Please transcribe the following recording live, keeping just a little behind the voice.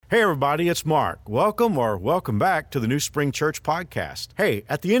Hey everybody, it's Mark. Welcome back to the New Spring Church Podcast. Hey,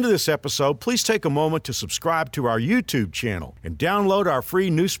 at the end of this episode, please take a moment to subscribe to our YouTube channel and download our free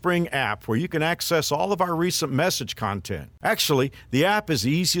New Spring app where you can access all of our recent message content. Actually, the app is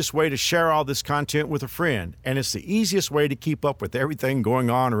the easiest way to share all this content with a friend, and it's the easiest way to keep up with everything going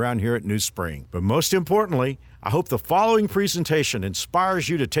on around here at New Spring. But most importantly, I hope the following presentation inspires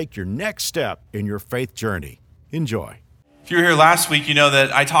you to take your next step in your faith journey. Enjoy. If you were here last week, you know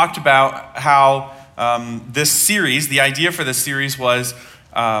that I talked about how this series, the idea for this series was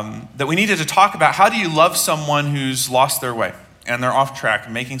that we needed to talk about how do you love someone who's lost their way and they're off track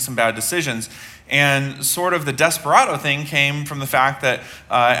and making some bad decisions. And sort of the desperado thing came from the fact that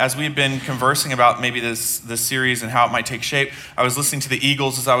as we've been conversing about maybe this series and how it might take shape, I was listening to the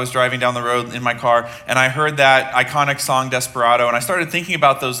Eagles as I was driving down the road in my car, and I heard that iconic song Desperado, and I started thinking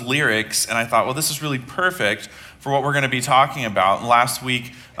about those lyrics, and I thought, well, this is really perfect for what we're going to be talking about. And last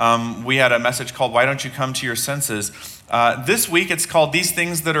week, we had a message called, Why Don't You Come to Your Senses? This week, it's called These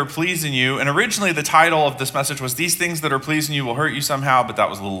Things That Are Pleasing You. And originally, the title of this message was These Things That Are Pleasing You Will Hurt You Somehow, but that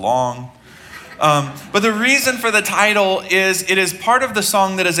was a little long. But the reason for the title is it is part of the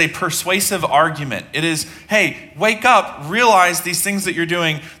song that is a persuasive argument. It is, hey, wake up, realize these things that you're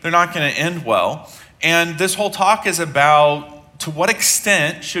doing, they're not going to end well. And this whole talk is about to what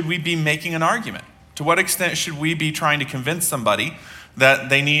extent should we be making an argument? To what extent should we be trying to convince somebody that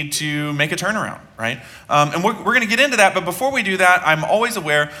they need to make a turnaround, right? And we're going to get into that, but before we do that, I'm always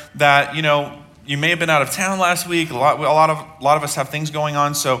aware that, you may have been out of town last week. A lot of us have things going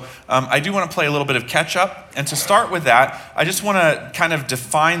on, so I do want to play a little bit of catch up. And to start with that, I just want to kind of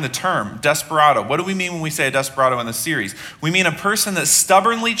define the term desperado. What do we mean when we say a desperado in this series? We mean a person that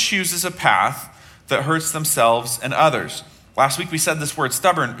stubbornly chooses a path that hurts themselves and others. Last week we said this word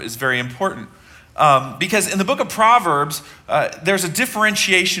stubborn is very important. Because in the book of Proverbs, there's a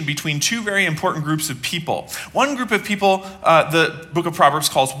differentiation between two very important groups of people. One group of people, the book of Proverbs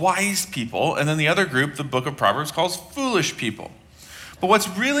calls wise people, and then the other group, the book of Proverbs calls foolish people. But what's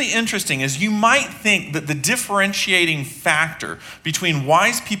really interesting is you might think that the differentiating factor between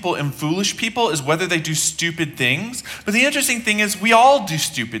wise people and foolish people is whether they do stupid things. But the interesting thing is we all do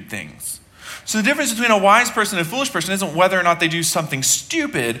stupid things. So the difference between a wise person and a foolish person isn't whether or not they do something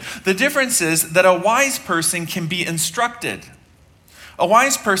stupid. The difference is that a wise person can be instructed. A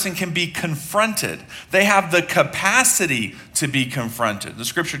wise person can be confronted. They have the capacity to be confronted. The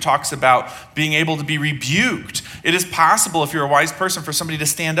scripture talks about being able to be rebuked. It is possible, if you're a wise person, for somebody to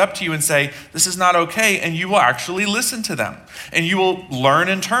stand up to you and say, this is not okay, and you will actually listen to them. And you will learn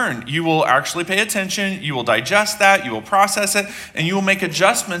in turn. You will actually pay attention. You will digest that. You will process it. And you will make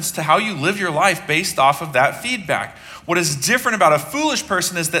adjustments to how you live your life based off of that feedback. What is different about a foolish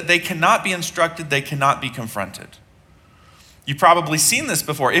person is that they cannot be instructed. They cannot be confronted. You've probably seen this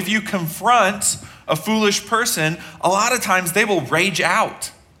before. If you confront a foolish person, a lot of times they will rage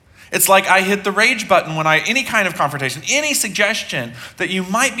out. It's like I hit the rage button when any kind of confrontation, any suggestion that you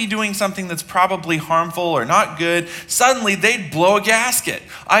might be doing something that's probably harmful or not good, suddenly they'd blow a gasket.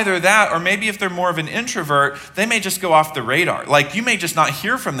 Either that, or maybe if they're more of an introvert, they may just go off the radar. Like you may just not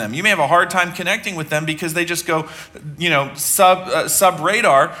hear from them. You may have a hard time connecting with them because they just go, sub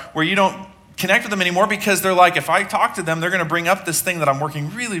radar, where you don't connect with them anymore because they're like, if I talk to them, they're going to bring up this thing that I'm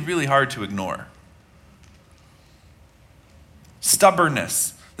working really, really hard to ignore.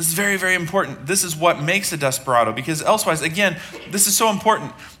 Stubbornness. This is very, very important. This is what makes a desperado, because elsewise, again, this is so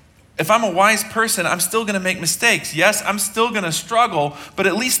important. If I'm a wise person, I'm still going to make mistakes. Yes, I'm still going to struggle, but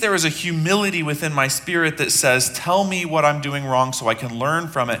at least there is a humility within my spirit that says, tell me what I'm doing wrong so I can learn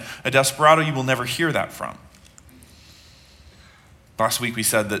from it. A desperado, you will never hear that from. Last week we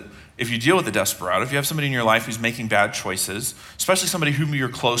said that if you deal with a desperado, if you have somebody in your life who's making bad choices, especially somebody whom you're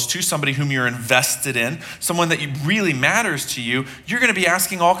close to, somebody whom you're invested in, someone that really matters to you, you're going to be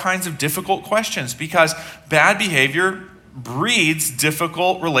asking all kinds of difficult questions because bad behavior breeds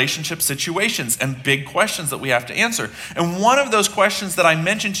difficult relationship situations and big questions that we have to answer. And one of those questions that I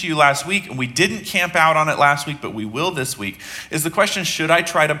mentioned to you last week, and we didn't camp out on it last week, but we will this week, is the question, should I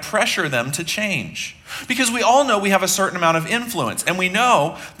try to pressure them to change? Because we all know we have a certain amount of influence, and we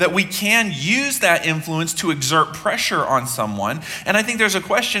know that we can use that influence to exert pressure on someone. And I think there's a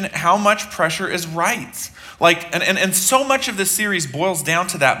question, how much pressure is right? And so much of this series boils down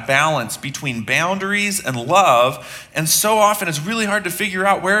to that balance between boundaries and love. And so often it's really hard to figure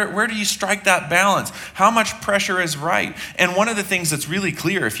out where do you strike that balance? How much pressure is right? And one of the things that's really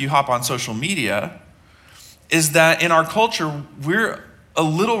clear if you hop on social media is that in our culture, we're a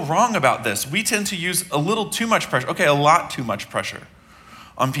little wrong about this. We tend to use a little too much pressure. Okay, a lot too much pressure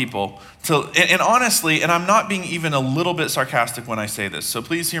on people. And honestly, and I'm not being even a little bit sarcastic when I say this, so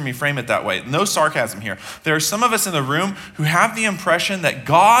please hear me frame it that way. No sarcasm here. There are some of us in the room who have the impression that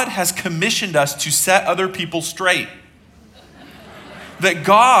God has commissioned us to set other people straight. That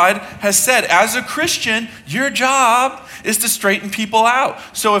God has said, as a Christian, your job is to straighten people out.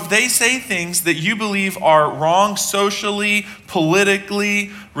 So if they say things that you believe are wrong socially,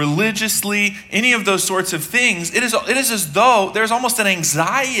 politically, religiously, any of those sorts of things, it is as though there's almost an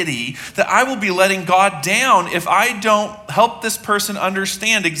anxiety that I will be letting God down if I don't help this person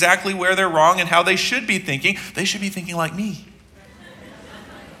understand exactly where they're wrong and how they should be thinking. They should be thinking like me.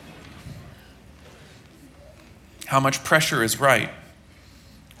 How much pressure is right?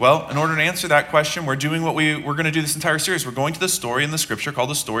 Well, in order to answer that question, we're doing what we're going to do this entire series. We're going to the story in the scripture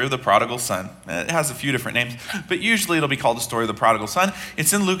called the story of the prodigal son. It has a few different names, but usually it'll be called the story of the prodigal son.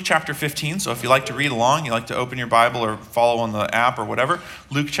 It's in Luke chapter 15, so if you like to read along, you like to open your Bible or follow on the app or whatever,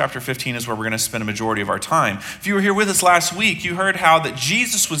 Luke chapter 15 is where we're going to spend a majority of our time. If you were here with us last week, you heard how that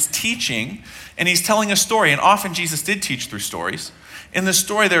Jesus was teaching, and he's telling a story, and often Jesus did teach through stories. In this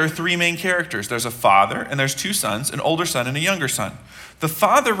story, there are three main characters. There's a father, and there's two sons, an older son and a younger son. The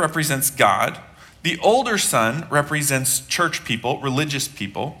father represents God. The older son represents church people, religious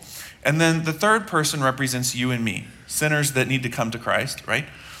people. And then the third person represents you and me, sinners that need to come to Christ, right?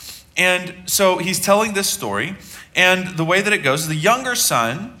 And so he's telling this story. And the way that it goes, the younger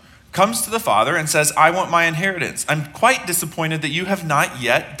son comes to the father and says, I want my inheritance. I'm quite disappointed that you have not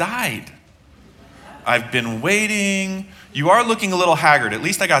yet died. I've been waiting. You are looking a little haggard. At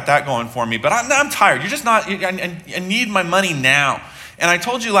least I got that going for me. But I'm tired. You're just not, I need my money now. And I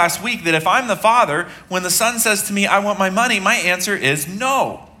told you last week that if I'm the father, when the son says to me, I want my money, my answer is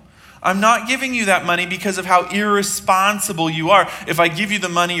no. I'm not giving you that money because of how irresponsible you are. If I give you the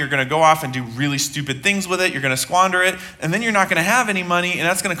money, you're going to go off and do really stupid things with it. You're going to squander it. And then you're not going to have any money. And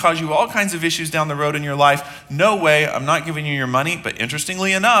that's going to cause you all kinds of issues down the road in your life. No way. I'm not giving you your money. But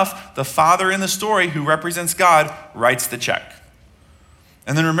interestingly enough, the father in the story who represents God writes the check.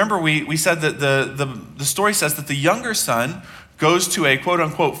 And then remember, we said that the story says that the younger son goes to a quote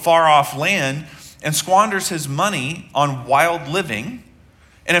unquote far off land and squanders his money on wild living.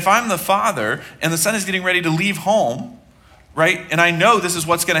 And if I'm the father and the son is getting ready to leave home, right, and I know this is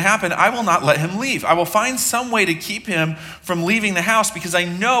what's going to happen, I will not let him leave. I will find some way to keep him from leaving the house because I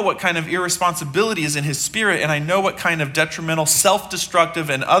know what kind of irresponsibility is in his spirit, and I know what kind of detrimental, self-destructive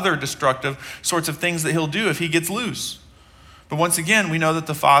and other destructive sorts of things that he'll do if he gets loose. But once again, we know that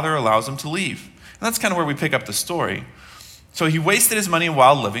the father allows him to leave. And that's kind of where we pick up the story. So he wasted his money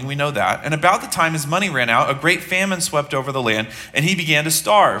while living, we know that. And about the time his money ran out, a great famine swept over the land, and he began to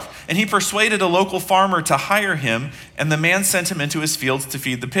starve. And he persuaded a local farmer to hire him, and the man sent him into his fields to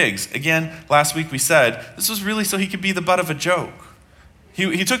feed the pigs. Again, last week we said, this was really so he could be the butt of a joke.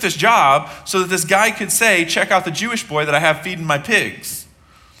 He took this job so that this guy could say, check out the Jewish boy that I have feeding my pigs.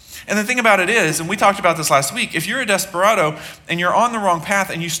 And the thing about it is, and we talked about this last week, if you're a desperado and you're on the wrong path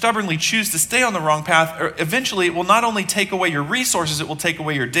and you stubbornly choose to stay on the wrong path, eventually it will not only take away your resources, it will take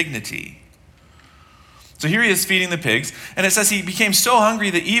away your dignity. So here he is feeding the pigs, and it says he became so hungry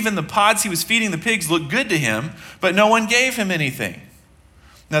that even the pods he was feeding the pigs looked good to him, but no one gave him anything.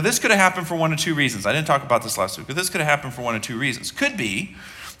 Now this could have happened for one of two reasons. I didn't talk about this last week, but this could have happened for one of two reasons. Could be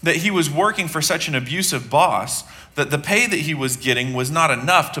that he was working for such an abusive boss that the pay that he was getting was not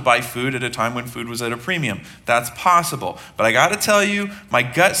enough to buy food at a time when food was at a premium. That's possible. But I got to tell you, my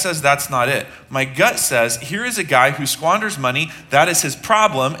gut says that's not it. My gut says here is a guy who squanders money. That is his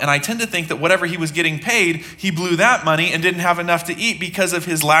problem. And I tend to think that whatever he was getting paid, he blew that money and didn't have enough to eat because of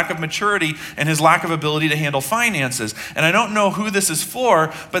his lack of maturity and his lack of ability to handle finances. And I don't know who this is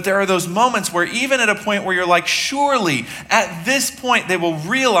for, but there are those moments where even at a point where you're like, surely at this point they will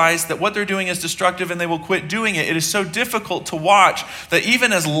realize that what they're doing is destructive and they will quit doing it. It is so difficult to watch that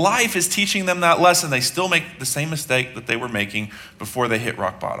even as life is teaching them that lesson, they still make the same mistake that they were making before they hit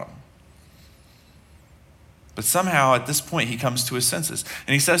rock bottom. But somehow at this point he comes to his senses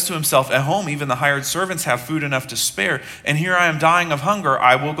and he says to himself, at home even the hired servants have food enough to spare, and here I am dying of hunger.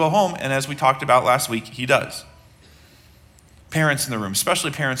 I will go home. And as we talked about last week, he does. Parents in the room, especially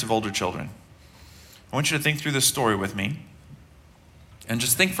parents of older children, I want you to think through this story with me and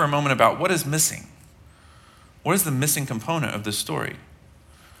just think for a moment about what is missing. What is the missing component of this story?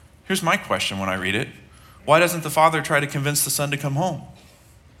 Here's my question when I read it. Why doesn't the father try to convince the son to come home?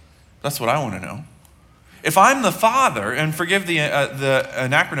 That's what I want to know. If I'm the father, and forgive the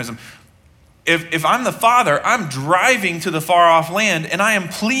anachronism, if I'm the father, I'm driving to the far off land and I am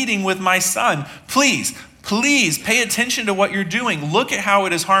pleading with my son, please please pay attention to what you're doing. Look at how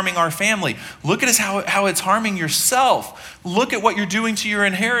it is harming our family. Look at how it's harming yourself. Look at what you're doing to your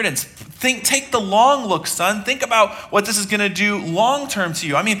inheritance. Take the long look, son. Think about what this is going to do long term to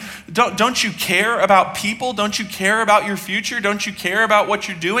you. I mean, don't you care about people? Don't you care about your future? Don't you care about what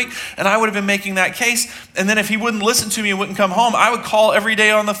you're doing? And I would have been making that case. And then if he wouldn't listen to me and wouldn't come home, I would call every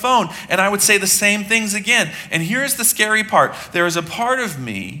day on the phone and I would say the same things again. And here's the scary part. There is a part of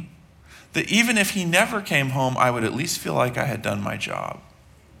me that even if he never came home, I would at least feel like I had done my job.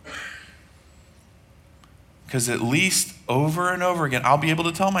 Because at least over and over again, I'll be able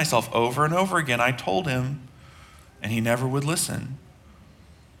to tell myself over and over again, I told him and he never would listen.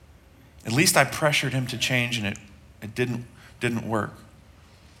 At least I pressured him to change and it didn't work.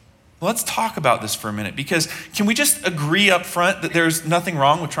 Well, let's talk about this for a minute, because can we just agree up front that there's nothing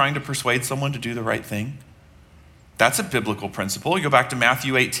wrong with trying to persuade someone to do the right thing? That's a biblical principle. You go back to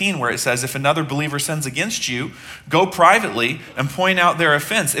Matthew 18 where it says, if another believer sins against you, go privately and point out their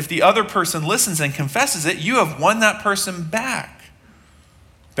offense. If the other person listens and confesses it, you have won that person back.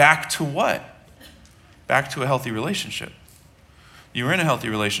 Back to what? Back to a healthy relationship. You were in a healthy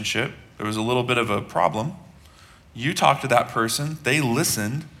relationship. There was a little bit of a problem. You talked to that person. They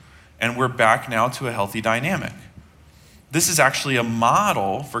listened. And we're back now to a healthy dynamic. This is actually a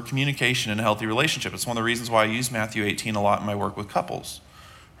model for communication in a healthy relationship. It's one of the reasons why I use Matthew 18 a lot in my work with couples,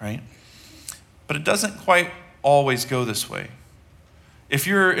 right? But it doesn't quite always go this way. If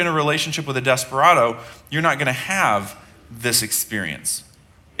you're in a relationship with a desperado, you're not going to have this experience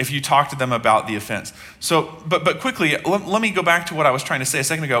if you talk to them about the offense. So, but quickly, let me go back to what I was trying to say a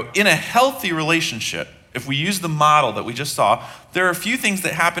second ago. In a healthy relationship, if we use the model that we just saw, there are a few things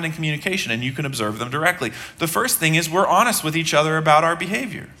that happen in communication, and you can observe them directly. The first thing is we're honest with each other about our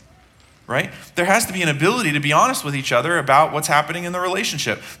behavior, right? There has to be an ability to be honest with each other about what's happening in the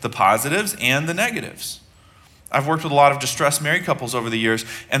relationship, the positives and the negatives. I've worked with a lot of distressed married couples over the years,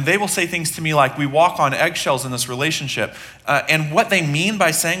 and they will say things to me like, we walk on eggshells in this relationship. And what they mean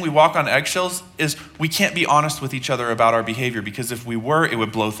by saying we walk on eggshells is we can't be honest with each other about our behavior, because if we were, it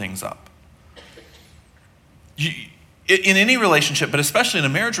would blow things up. In any relationship, but especially in a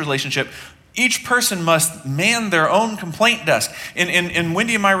marriage relationship, each person must man their own complaint desk. In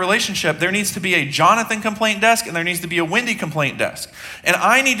Wendy and my relationship, there needs to be a Jonathan complaint desk and there needs to be a Wendy complaint desk. And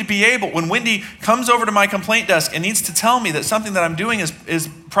I need to be able, when Wendy comes over to my complaint desk and needs to tell me that something that I'm doing is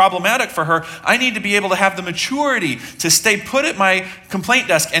problematic for her, I need to be able to have the maturity to stay put at my complaint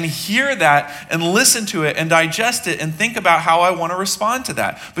desk and hear that and listen to it and digest it and think about how I want to respond to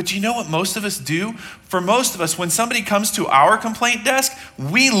that. But do you know what most of us do? For most of us, when somebody comes to our complaint desk,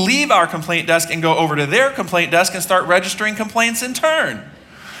 we leave our complaint desk and go over to their complaint desk and start registering complaints in turn.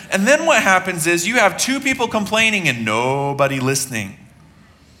 And then what happens is you have two people complaining and nobody listening.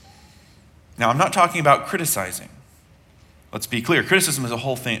 Now, I'm not talking about criticizing. Let's be clear. Criticism is a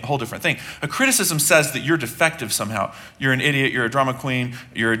whole different thing. A criticism says that you're defective somehow. You're an idiot, you're a drama queen,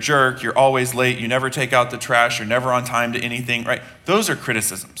 you're a jerk, you're always late, you never take out the trash, you're never on time to anything, right? Those are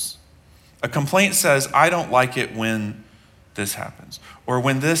criticisms. A complaint says, I don't like it when this happens. Or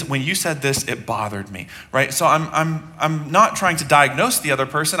when you said this, it bothered me, right? So I'm not trying to diagnose the other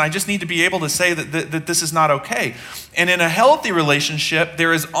person. I just need to be able to say that this is not okay. And in a healthy relationship,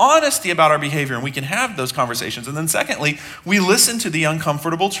 there is honesty about our behavior, and we can have those conversations. And then secondly, we listen to the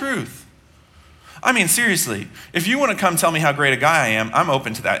uncomfortable truth. I mean, seriously, if you want to come tell me how great a guy I am, I'm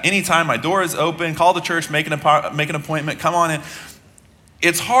open to that. Anytime my door is open, call the church, make an appointment, come on in.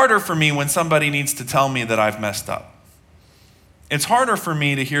 It's harder for me when somebody needs to tell me that I've messed up. It's harder for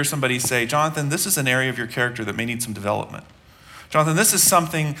me to hear somebody say, Jonathan, this is an area of your character that may need some development. Jonathan, this is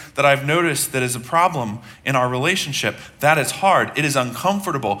something that I've noticed that is a problem in our relationship. That is hard. It is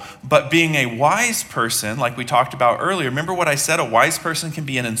uncomfortable. But being a wise person, like we talked about earlier, remember what I said? A wise person can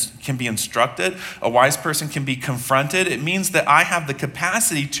be instructed. A wise person can be confronted. It means that I have the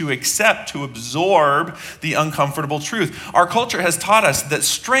capacity to accept, to absorb the uncomfortable truth. Our culture has taught us that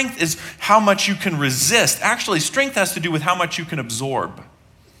strength is how much you can resist. Actually, strength has to do with how much you can absorb.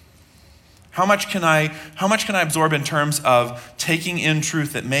 How much can I absorb in terms of taking in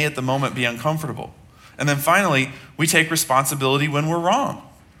truth that may at the moment be uncomfortable? And then finally, we take responsibility when we're wrong.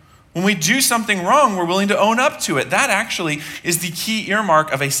 When we do something wrong, we're willing to own up to it. That actually is the key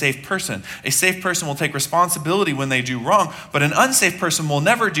earmark of a safe person. A safe person will take responsibility when they do wrong, but an unsafe person will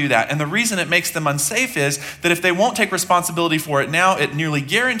never do that. And the reason it makes them unsafe is that if they won't take responsibility for it now, it nearly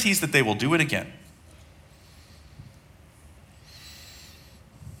guarantees that they will do it again.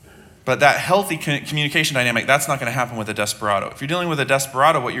 But that healthy communication dynamic, that's not going to happen with a desperado. If you're dealing with a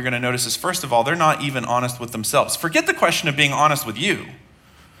desperado, what you're going to notice is, first of all, they're not even honest with themselves. Forget the question of being honest with you.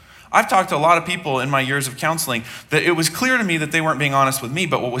 I've talked to a lot of people in my years of counseling that it was clear to me that they weren't being honest with me,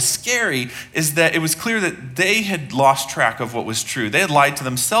 but what was scary is that it was clear that they had lost track of what was true. They had lied to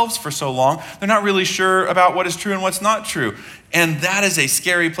themselves for so long, they're not really sure about what is true and what's not true. And that is a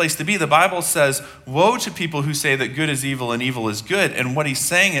scary place to be. The Bible says, woe to people who say that good is evil and evil is good. And what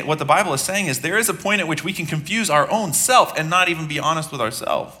the Bible is saying is there is a point at which we can confuse our own self and not even be honest with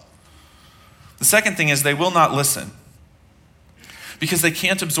ourselves. The second thing is they will not listen, because they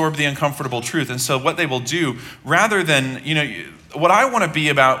can't absorb the uncomfortable truth. And so what they will do, rather than, what I want to be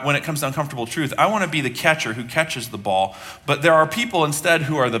about when it comes to uncomfortable truth, I want to be the catcher who catches the ball. But there are people instead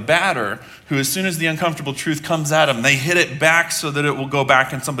who are the batter, who as soon as the uncomfortable truth comes at them, they hit it back so that it will go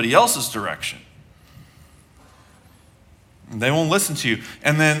back in somebody else's direction. They won't listen to you.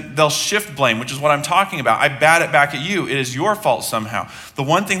 And then they'll shift blame, which is what I'm talking about. I bat it back at you. It is your fault somehow. The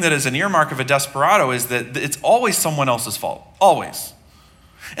one thing that is an earmark of a desperado is that it's always someone else's fault. Always.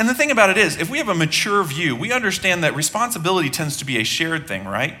 And the thing about it is, if we have a mature view, we understand that responsibility tends to be a shared thing,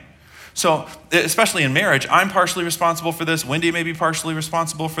 right? So, especially in marriage, I'm partially responsible for this. Wendy may be partially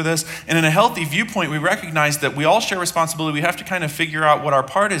responsible for this. And in a healthy viewpoint, we recognize that we all share responsibility. We have to kind of figure out what our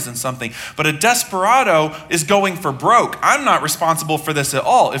part is in something. But a desperado is going for broke. I'm not responsible for this at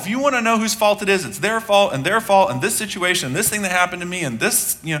all. If you want to know whose fault it is, it's their fault, and this situation, and this thing that happened to me, and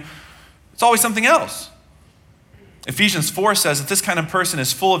this, it's always something else. Ephesians 4 says that this kind of person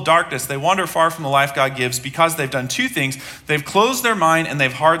is full of darkness. They wander far from the life God gives because they've done two things. They've closed their mind and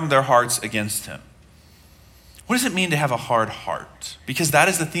they've hardened their hearts against him. What does it mean to have a hard heart? Because that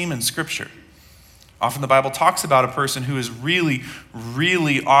is the theme in Scripture. Often the Bible talks about a person who is really,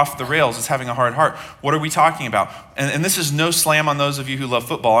 really off the rails as having a hard heart. What are we talking about? And this is no slam on those of you who love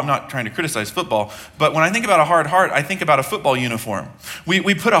football. I'm not trying to criticize football. But when I think about a hard heart, I think about a football uniform.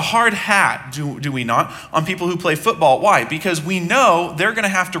 We put a hard hat, do we not, on people who play football. Why? Because we know they're going to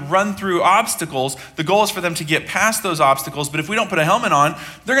have to run through obstacles. The goal is for them to get past those obstacles. But if we don't put a helmet on,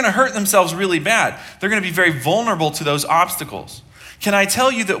 they're going to hurt themselves really bad. They're going to be very vulnerable to those obstacles. Can I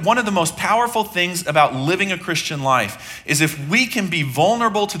tell you that one of the most powerful things about living a Christian life is if we can be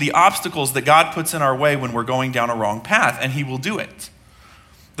vulnerable to the obstacles that God puts in our way when we're going down a wrong path, and he will do it.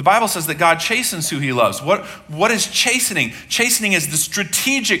 The Bible says that God chastens who he loves. What is chastening? Chastening is the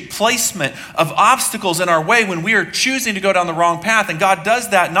strategic placement of obstacles in our way when we are choosing to go down the wrong path. And God does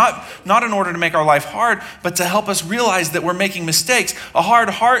that not in order to make our life hard, but to help us realize that we're making mistakes. A hard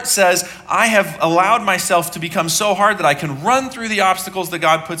heart says, I have allowed myself to become so hard that I can run through the obstacles that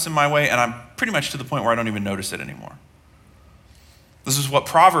God puts in my way, and I'm pretty much to the point where I don't even notice it anymore. This is what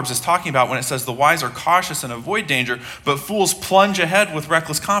Proverbs is talking about when it says the wise are cautious and avoid danger, but fools plunge ahead with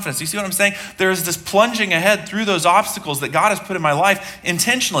reckless confidence. You see what I'm saying? There is this plunging ahead through those obstacles that God has put in my life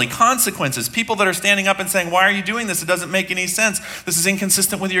intentionally, consequences, people that are standing up and saying, why are you doing this? It doesn't make any sense. This is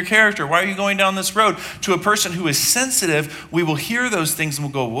inconsistent with your character. Why are you going down this road? To a person who is sensitive, we will hear those things and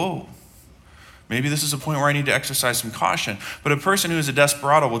we'll go, whoa. Maybe this is a point where I need to exercise some caution. But a person who is a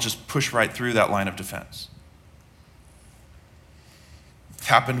desperado will just push right through that line of defense. It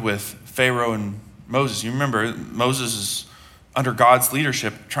happened with Pharaoh and Moses. You remember, Moses is under God's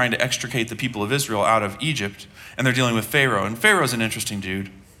leadership trying to extricate the people of Israel out of Egypt, and they're dealing with Pharaoh. And Pharaoh's an interesting dude.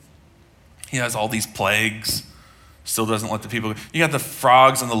 He has all these plagues, still doesn't let the people go. You got the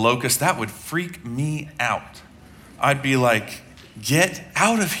frogs and the locusts. That would freak me out. I'd be like, get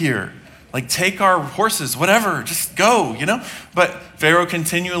out of here. Like, take our horses, whatever, just go, But Pharaoh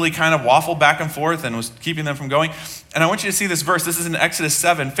continually kind of waffled back and forth and was keeping them from going. And I want you to see this verse. This is in Exodus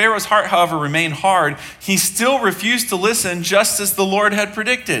 7. Pharaoh's heart, however, remained hard. He still refused to listen, just as the Lord had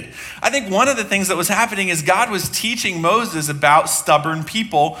predicted. I think one of the things that was happening is God was teaching Moses about stubborn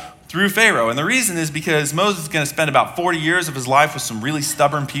people through Pharaoh. And the reason is because Moses is going to spend about 40 years of his life with some really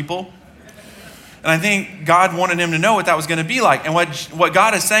stubborn people. And I think God wanted him to know what that was going to be like. And what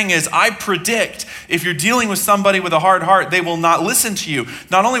God is saying is, I predict if you're dealing with somebody with a hard heart, they will not listen to you.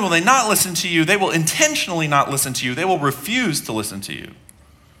 Not only will they not listen to you, they will intentionally not listen to you. They will refuse to listen to you.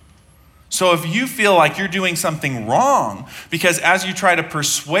 So if you feel like you're doing something wrong, because as you try to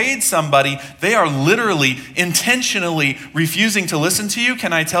persuade somebody, they are literally intentionally refusing to listen to you,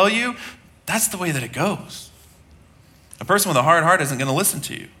 can I tell you, that's the way that it goes. A person with a hard heart isn't going to listen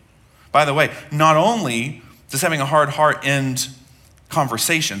to you. By the way, not only does having a hard heart end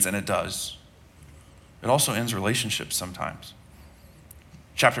conversations, and it does, it also ends relationships sometimes.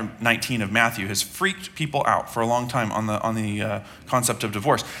 Chapter 19 of Matthew has freaked people out for a long time on the concept of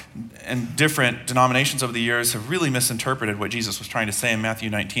divorce. And different denominations over the years have really misinterpreted what Jesus was trying to say in Matthew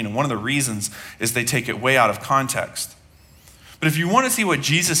 19. And one of the reasons is they take it way out of context. But if you want to see what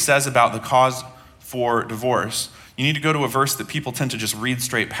Jesus says about the cause for divorce, you need to go to a verse that people tend to just read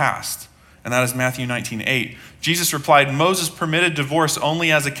straight past. And that is Matthew 19:8. Jesus replied, Moses permitted divorce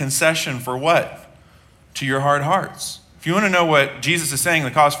only as a concession for what? To your hard hearts. If you want to know what Jesus is saying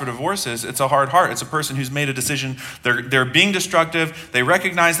the cause for divorce is, it's a hard heart. It's a person who's made a decision. They're being destructive. They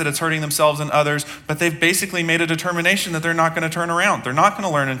recognize that it's hurting themselves and others, but they've basically made a determination that they're not going to turn around. They're not going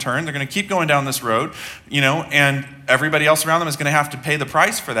to learn and turn. They're going to keep going down this road, and everybody else around them is going to have to pay the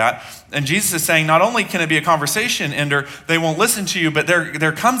price for that. And Jesus is saying not only can it be a conversation ender, they won't listen to you, but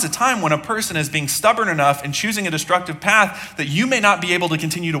there comes a time when a person is being stubborn enough and choosing a destructive path that you may not be able to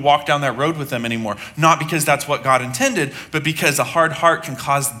continue to walk down that road with them anymore. Not because that's what God intended, but because a hard heart can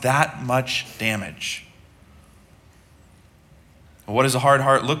cause that much damage. What does a hard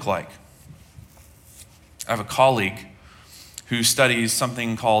heart look like? I have a colleague who studies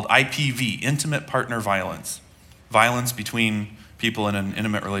something called IPV, intimate partner violence. Violence between people in an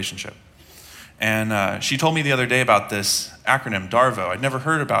intimate relationship. And she told me the other day about this acronym, DARVO. I'd never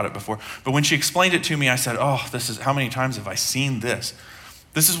heard about it before. But when she explained it to me, I said, how many times have I seen this?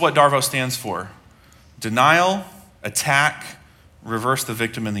 This is what DARVO stands for. Denial, attack, reverse the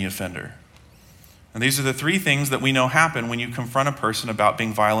victim and the offender. And these are the three things that we know happen when you confront a person about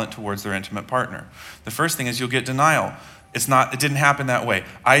being violent towards their intimate partner. The first thing is you'll get denial. It didn't happen that way.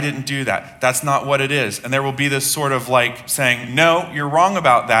 I didn't do that. That's not what it is. And there will be this sort of like saying, no, you're wrong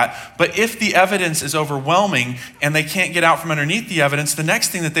about that. But if the evidence is overwhelming and they can't get out from underneath the evidence, the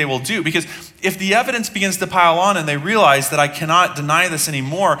next thing that they will do, because if the evidence begins to pile on and they realize that I cannot deny this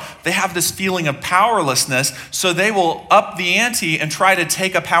anymore, they have this feeling of powerlessness. So they will up the ante and try to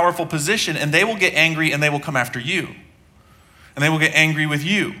take a powerful position, and they will get angry and they will come after you. And they will get angry with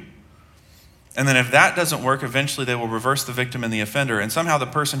you. And then if that doesn't work, eventually they will reverse the victim and the offender, and somehow the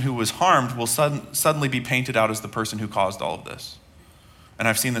person who was harmed will suddenly be painted out as the person who caused all of this. And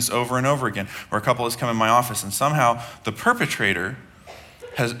I've seen this over and over again, where a couple has come in my office, and somehow the perpetrator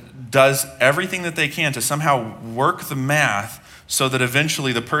does everything that they can to somehow work the math so that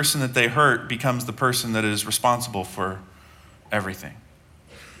eventually the person that they hurt becomes the person that is responsible for everything.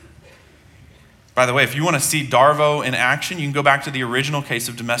 By the way, if you want to see DARVO in action, you can go back to the original case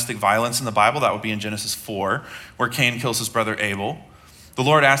of domestic violence in the Bible. That would be in Genesis 4, where Cain kills his brother Abel. The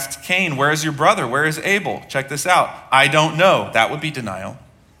Lord asks Cain, where is your brother? Where is Abel? Check this out. I don't know. That would be denial.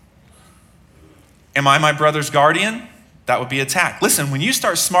 Am I my brother's guardian? That would be attack. Listen, when you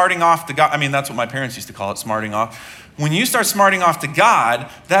start smarting off to God, that's what my parents used to call it, smarting off. When you start smarting off to God,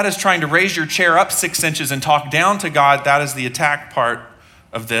 that is trying to raise your chair up 6 inches and talk down to God. That is the attack part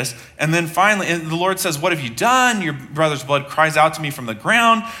of this. And then finally, the Lord says, what have you done? Your brother's blood cries out to me from the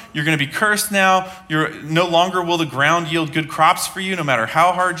ground. You're going to be cursed now. No longer will the ground yield good crops for you, no matter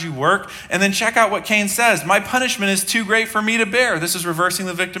how hard you work. And then check out what Cain says. My punishment is too great for me to bear. This is reversing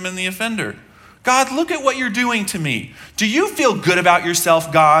the victim and the offender. God, look at what you're doing to me. Do you feel good about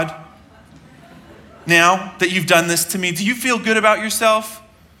yourself, God? Now that you've done this to me, do you feel good about yourself?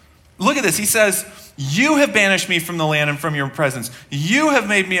 Look at this. He says, you have banished me from the land and from your presence. You have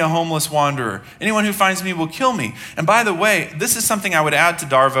made me a homeless wanderer. Anyone who finds me will kill me. And by the way, this is something I would add to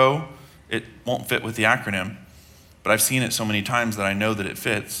DARVO. It won't fit with the acronym, but I've seen it so many times that I know that it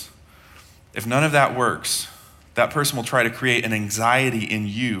fits. If none of that works, that person will try to create an anxiety in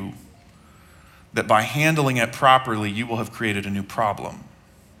you that by handling it properly, you will have created a new problem.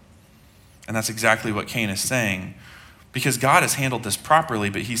 And that's exactly what Cain is saying. Because God has handled this properly,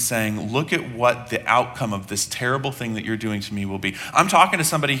 but he's saying, look at what the outcome of this terrible thing that you're doing to me will be. I'm talking to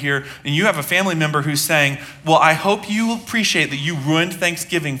somebody here, and you have a family member who's saying, well, I hope you appreciate that you ruined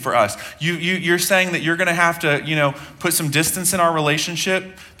Thanksgiving for us. You're saying that you're going to have to, put some distance in our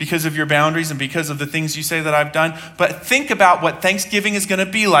relationship because of your boundaries and because of the things you say that I've done. But think about what Thanksgiving is going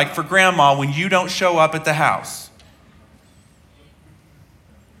to be like for grandma when you don't show up at the house.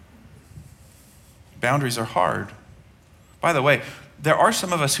 Boundaries are hard. By the way, there are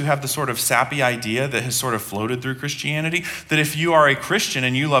some of us who have the sort of sappy idea that has sort of floated through Christianity that if you are a Christian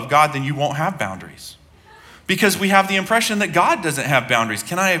and you love God, then you won't have boundaries. Because we have the impression that God doesn't have boundaries.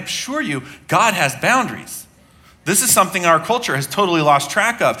 Can I assure you, God has boundaries. This is something our culture has totally lost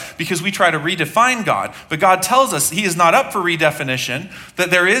track of because we try to redefine God. But God tells us he is not up for redefinition, that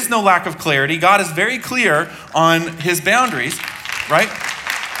there is no lack of clarity. God is very clear on his boundaries, right?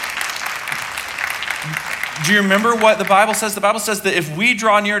 Do you remember what the Bible says? The Bible says that if we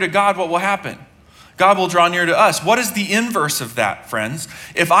draw near to God, what will happen? God will draw near to us. What is the inverse of that, friends?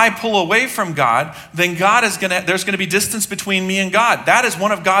 If I pull away from God, then there's going to be distance between me and God. That is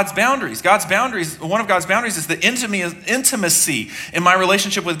one of God's boundaries. One of God's boundaries is the intimacy in my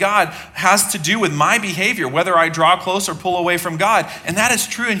relationship with God has to do with my behavior, whether I draw close or pull away from God. And that is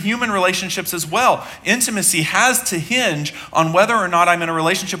true in human relationships as well. Intimacy has to hinge on whether or not I'm in a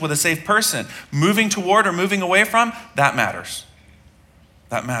relationship with a safe person. Moving toward or moving away from, that matters.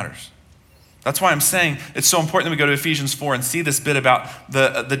 That matters. That's why I'm saying it's so important that we go to Ephesians 4 and see this bit about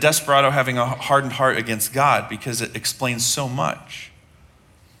the desperado having a hardened heart against God, because it explains so much.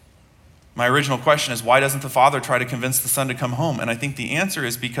 My original question is, why doesn't the Father try to convince the Son to come home? And I think the answer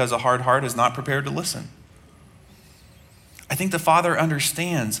is because a hard heart is not prepared to listen. I think the Father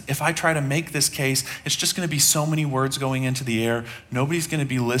understands, if I try to make this case, it's just going to be so many words going into the air. Nobody's going to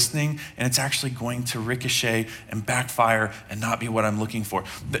be listening, and it's actually going to ricochet and backfire and not be what I'm looking for.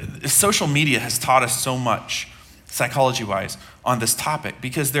 Social media has taught us so much, psychology-wise, on this topic,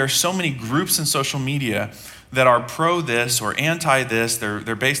 because there are so many groups in social media that are pro this or anti this.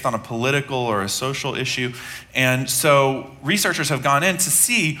 They're based on a political or a social issue. And so researchers have gone in to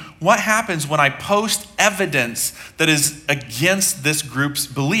see what happens when I post evidence that is against this group's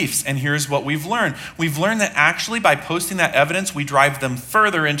beliefs. And here's what we've learned. We've learned that actually by posting that evidence, we drive them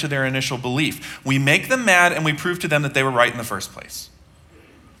further into their initial belief. We make them mad and we prove to them that they were right in the first place.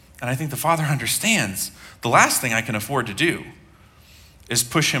 And I think the Father understands the last thing I can afford to do is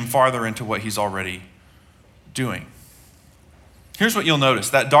push him farther into what he's already doing. Here's what you'll notice.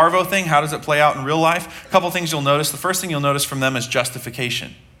 That Darvo thing, how does it play out in real life? A couple things you'll notice. The first thing you'll notice from them is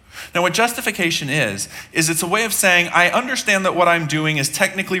justification. Now, what justification is it's a way of saying, I understand that what I'm doing is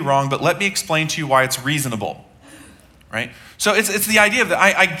technically wrong, but let me explain to you why it's reasonable. Right? So it's the idea that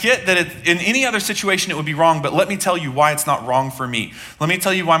I get that in any other situation it would be wrong, but let me tell you why it's not wrong for me. Let me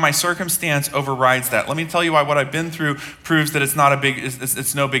tell you why my circumstance overrides that. Let me tell you why what I've been through proves that it's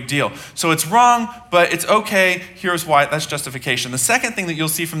no big deal. So it's wrong, but it's okay. Here's why. That's justification. The second thing that you'll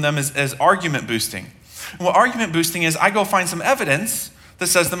see from them is argument boosting. And what argument boosting is, I go find some evidence that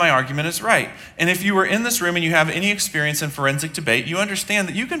says that my argument is right. And if you were in this room and you have any experience in forensic debate, you understand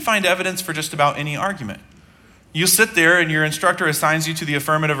that you can find evidence for just about any argument. You sit there and your instructor assigns you to the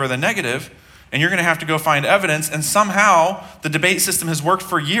affirmative or the negative, and you're going to have to go find evidence. And somehow the debate system has worked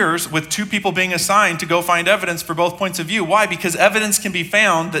for years with two people being assigned to go find evidence for both points of view. Why? Because evidence can be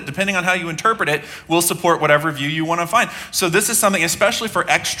found that, depending on how you interpret it, will support whatever view you want to find. So this is something, especially for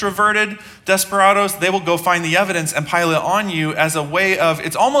extroverted desperados, they will go find the evidence and pile it on you as a way of,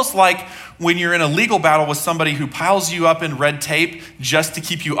 it's almost like when you're in a legal battle with somebody who piles you up in red tape just to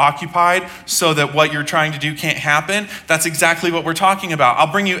keep you occupied so that what you're trying to do can't happen. That's exactly what we're talking about.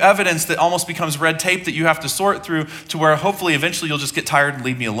 I'll bring you evidence that almost becomes red tape that you have to sort through to where hopefully eventually you'll just get tired and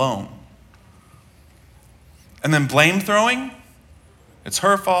leave me alone. And then blame throwing. It's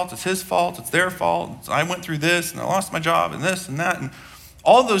her fault, it's his fault, it's their fault. I went through this and I lost my job and this and that. And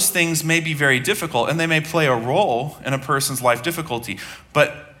all those things may be very difficult and they may play a role in a person's life difficulty.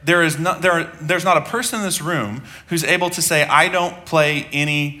 But there's not a person in this room who's able to say, I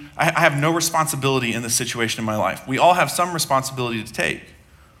have no responsibility in this situation in my life. We all have some responsibility to take.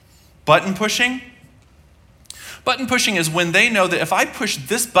 Button pushing? Button pushing is when they know that if I push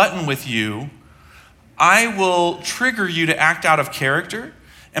this button with you, I will trigger you to act out of character.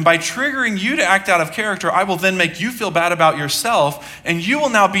 And by triggering you to act out of character, I will then make you feel bad about yourself, and you will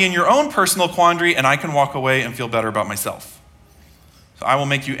now be in your own personal quandary, and I can walk away and feel better about myself. So I will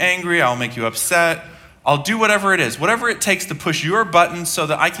make you angry, I will make you upset, I'll do whatever it is, whatever it takes to push your button so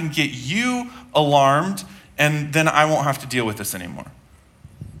that I can get you alarmed, and then I won't have to deal with this anymore.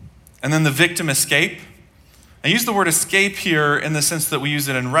 And then the victim escape. I use the word escape here in the sense that we use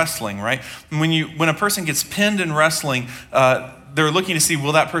it in wrestling, right? When a person gets pinned in wrestling, they're looking to see,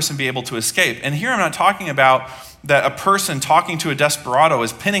 will that person be able to escape? And here I'm not talking about that a person talking to a desperado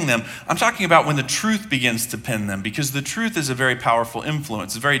is pinning them. I'm talking about when the truth begins to pin them, because the truth is a very powerful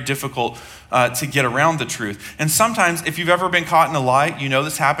influence. It's very difficult to get around the truth. And sometimes, if you've ever been caught in a lie, you know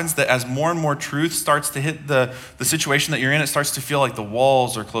this happens, that as more and more truth starts to hit the situation that you're in, it starts to feel like the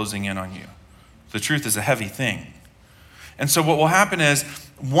walls are closing in on you. The truth is a heavy thing. And so what will happen is,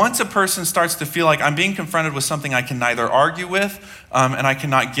 once a person starts to feel like I'm being confronted with something I can neither argue with, and I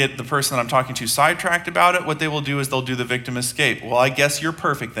cannot get the person that I'm talking to sidetracked about it, what they will do is they'll do the victim escape. Well, I guess you're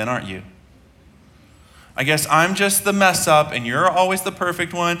perfect then, aren't you? I guess I'm just the mess up, and you're always the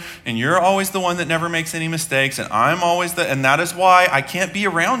perfect one, and you're always the one that never makes any mistakes, and I'm always and that is why I can't be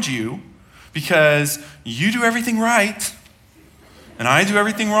around you, because you do everything right, and I do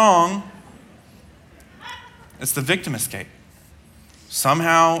everything wrong. It's the victim escape.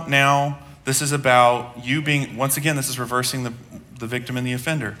 Somehow now This is about you being, once again, this is reversing the victim and the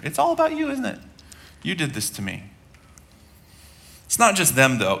offender. It's all about you, isn't it? You did this to me. It's not just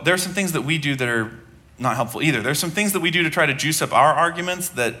them, though. There are some things that we do that are not helpful either. There's some things that we do to try to juice up our arguments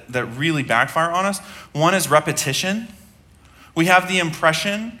that really backfire on us. One is repetition. We have the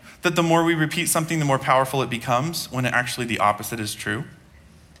impression that the more we repeat something, the more powerful it becomes, when actually the opposite is true.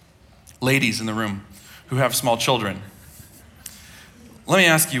 Ladies in the room who have small children, let me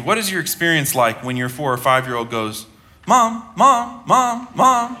ask you, what is your experience like when your 4 or 5-year-old goes, Mom, Mom, Mom,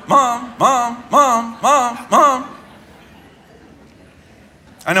 Mom, Mom, Mom, Mom, Mom, Mom?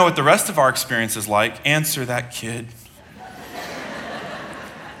 I know what the rest of our experience is like. Answer that kid.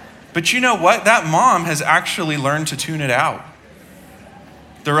 But you know what? That mom has actually learned to tune it out.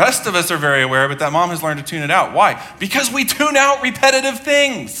 The rest of us are very aware, but that mom has learned to tune it out. Why? Because we tune out repetitive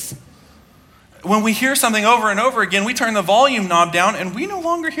things. When we hear something over and over again, we turn the volume knob down and we no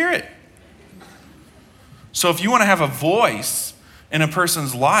longer hear it. So if you want to have a voice in a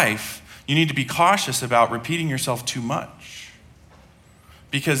person's life, you need to be cautious about repeating yourself too much,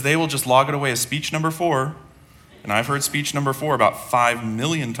 because they will just log it away as speech number 4. And I've heard speech number 4 about 5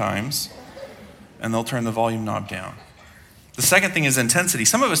 million times, and they'll turn the volume knob down. The second thing is intensity.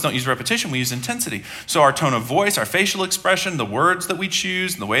 Some of us don't use repetition, we use intensity. So our tone of voice, our facial expression, the words that we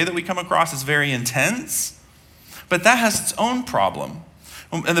choose, and the way that we come across is very intense. But that has its own problem.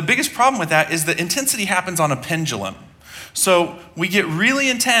 And the biggest problem with that is that intensity happens on a pendulum. So we get really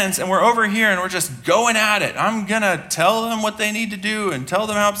intense and we're over here and we're just going at it. I'm going to tell them what they need to do and tell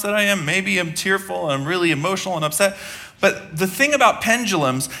them how upset I am. Maybe I'm tearful and I'm really emotional and upset. But the thing about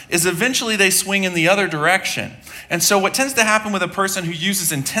pendulums is eventually they swing in the other direction. And so what tends to happen with a person who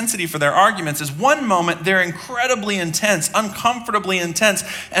uses intensity for their arguments is one moment they're incredibly intense, uncomfortably intense,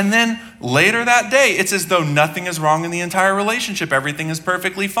 and then later that day it's as though nothing is wrong in the entire relationship. Everything is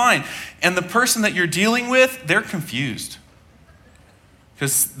perfectly fine. And the person that you're dealing with, they're confused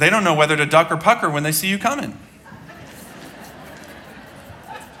because they don't know whether to duck or pucker when they see you coming.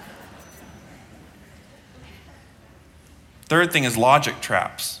 Third thing is logic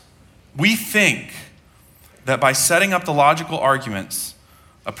traps. We think that by setting up the logical arguments,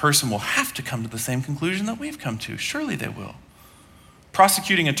 a person will have to come to the same conclusion that we've come to. Surely they will.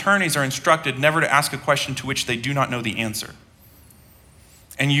 Prosecuting attorneys are instructed never to ask a question to which they do not know the answer.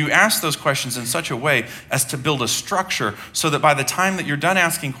 And you ask those questions in such a way as to build a structure so that by the time that you're done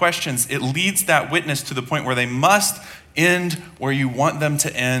asking questions, it leads that witness to the point where they must end where you want them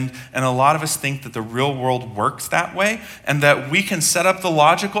to end. And a lot of us think that the real world works that way and that we can set up the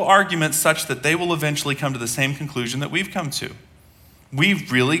logical arguments such that they will eventually come to the same conclusion that we've come to.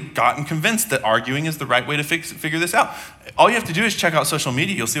 We've really gotten convinced that arguing is the right way to figure this out. All you have to do is check out social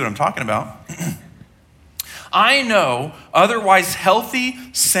media. You'll see what I'm talking about. I know otherwise healthy,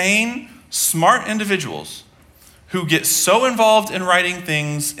 sane, smart individuals who get so involved in writing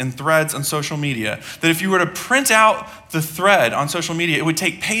things in threads on social media that if you were to print out the thread on social media, it would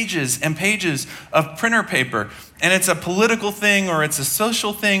take pages and pages of printer paper. And it's a political thing or it's a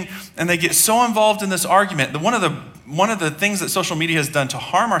social thing, and they get so involved in this argument. One of the things that social media has done to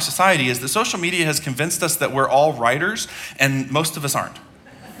harm our society is that social media has convinced us that we're all writers, and most of us aren't.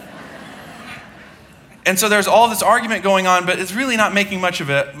 And so there's all this argument going on, but it's really not making much of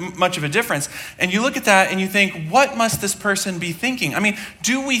a difference. And you look at that and you think, what must this person be thinking? I mean,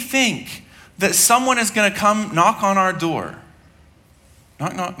 do we think that someone is going to come knock on our door?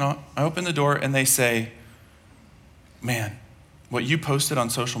 Knock, knock, knock. I open the door and they say, man, what you posted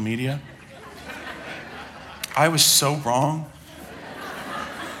on social media, I was so wrong.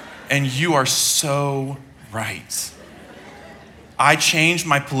 And you are so right. I changed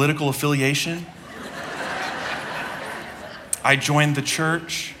my political affiliation. I joined the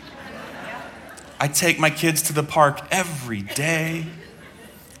church. I take my kids to the park every day.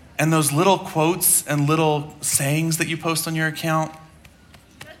 And those little quotes and little sayings that you post on your account,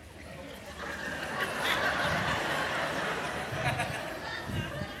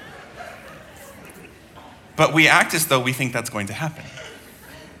 but we act as though we think that's going to happen.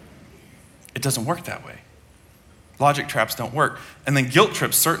 It doesn't work that way. Logic traps don't work. And then guilt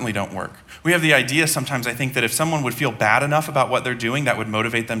trips certainly don't work. We have the idea sometimes, I think, that if someone would feel bad enough about what they're doing, that would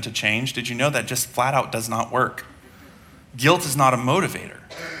motivate them to change. Did you know that just flat out does not work? Guilt is not a motivator.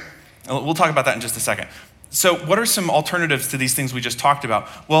 We'll talk about that in just a second. So what are some alternatives to these things we just talked about?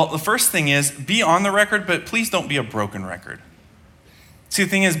 Well, the first thing is be on the record, but please don't be a broken record. See, the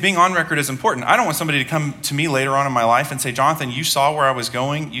thing is, being on record is important. I don't want somebody to come to me later on in my life and say, Jonathan, you saw where I was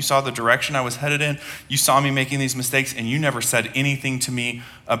going. You saw the direction I was headed in. You saw me making these mistakes, and you never said anything to me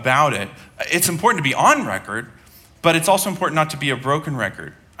about it. It's important to be on record, but it's also important not to be a broken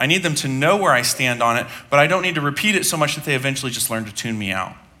record. I need them to know where I stand on it, but I don't need to repeat it so much that they eventually just learn to tune me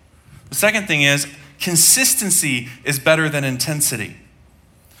out. The second thing is consistency is better than intensity.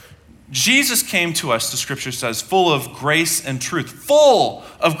 Jesus came to us, the scripture says, full of grace and truth. Full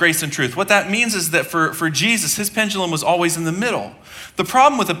of grace and truth. What that means is that for Jesus, his pendulum was always in the middle. The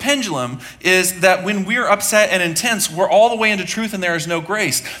problem with a pendulum is that when we're upset and intense, we're all the way into truth and there is no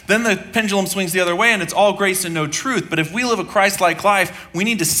grace. Then the pendulum swings the other way and it's all grace and no truth. But if we live a Christ-like life, we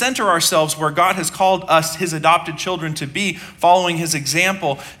need to center ourselves where God has called us, his adopted children, to be, following his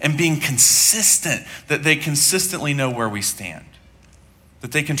example and being consistent, that they consistently know where we stand,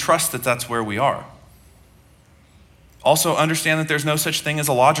 that they can trust that that's where we are. Also understand that there's no such thing as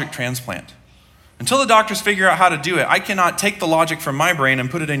a logic transplant. Until the doctors figure out how to do it, I cannot take the logic from my brain and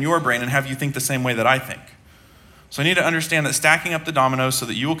put it in your brain and have you think the same way that I think. So I need to understand that stacking up the dominoes so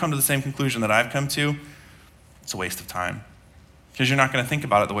that you will come to the same conclusion that I've come to, it's a waste of time, because you're not going to think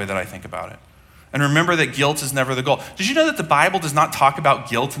about it the way that I think about it. And remember that guilt is never the goal. Did you know that the Bible does not talk about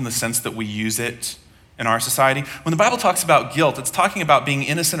guilt in the sense that we use it in our society? When the Bible talks about guilt, it's talking about being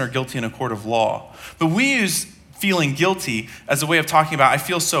innocent or guilty in a court of law. But we use feeling guilty as a way of talking about, I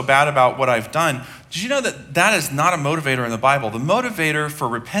feel so bad about what I've done. Did you know that that is not a motivator in the Bible? The motivator for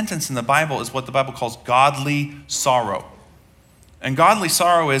repentance in the Bible is what the Bible calls godly sorrow. And godly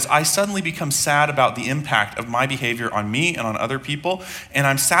sorrow is, I suddenly become sad about the impact of my behavior on me and on other people, and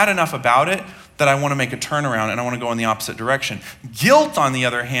I'm sad enough about it that I want to make a turnaround and I want to go in the opposite direction. Guilt, on the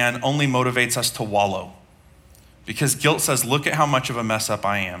other hand, only motivates us to wallow. Because guilt says, look at how much of a mess up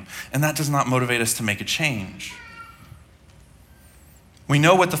I am. And that does not motivate us to make a change. We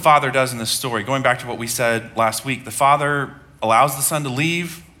know what the Father does in this story. Going back to what we said last week, the Father allows the Son to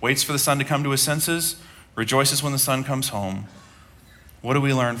leave, waits for the Son to come to his senses, rejoices when the Son comes home. What do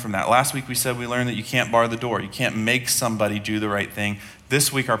we learn from that? Last week we said we learned that you can't bar the door. You can't make somebody do the right thing.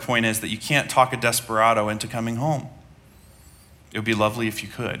 This week our point is that you can't talk a desperado into coming home. It would be lovely if you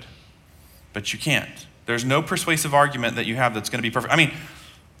could, but you can't. There's no persuasive argument that you have that's going to be perfect. I mean,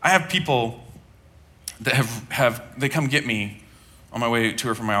 I have people that they come get me on my way to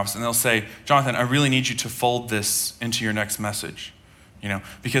or from my office, and they'll say, Jonathan, I really need you to fold this into your next message,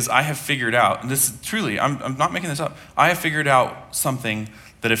 because I have figured out, and this is truly, I'm not making this up, I have figured out something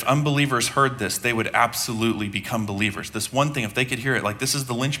that if unbelievers heard this, they would absolutely become believers. This one thing, if they could hear it, like this is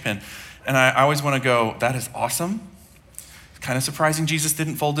the linchpin. And I always want to go, that is awesome. It's kind of surprising Jesus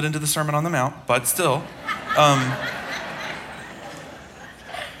didn't fold it into the Sermon on the Mount, but still.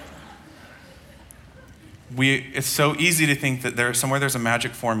 It's so easy to think that there's a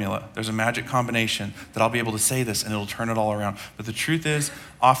magic formula, there's a magic combination that I'll be able to say this and it'll turn it all around. But the truth is,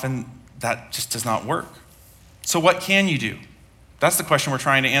 often that just does not work. So what can you do? That's the question we're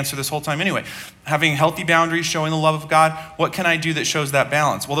trying to answer this whole time anyway. Having healthy boundaries, showing the love of God, what can I do that shows that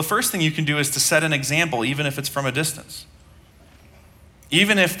balance? Well, the first thing you can do is to set an example, even if it's from a distance.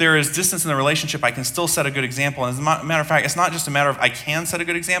 Even if there is distance in the relationship, I can still set a good example. And as a matter of fact, it's not just a matter of I can set a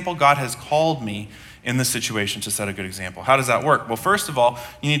good example. God has called me in this situation to set a good example. How does that work? Well, first of all,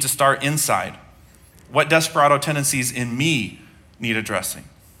 you need to start inside. What desperado tendencies in me need addressing?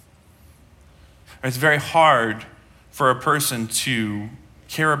 It's very hard for a person to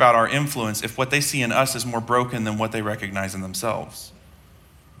care about our influence if what they see in us is more broken than what they recognize in themselves.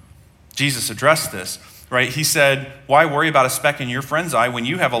 Jesus addressed this, right? He said, why worry about a speck in your friend's eye when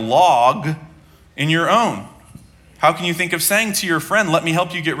you have a log in your own? How can you think of saying to your friend, let me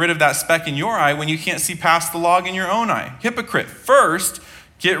help you get rid of that speck in your eye when you can't see past the log in your own eye? Hypocrite. First,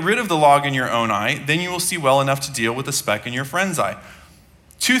 get rid of the log in your own eye, then you will see well enough to deal with the speck in your friend's eye.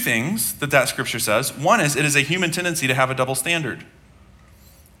 Two things that scripture says. One is, it is a human tendency to have a double standard.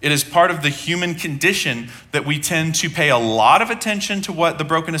 It is part of the human condition that we tend to pay a lot of attention to what the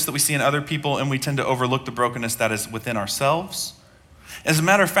brokenness that we see in other people, and we tend to overlook the brokenness that is within ourselves. As a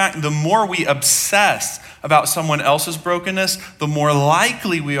matter of fact, the more we obsess about someone else's brokenness, the more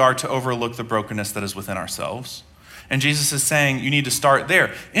likely we are to overlook the brokenness that is within ourselves. And Jesus is saying you need to start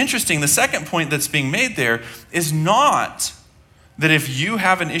there. Interesting, the second point that's being made there is not that if you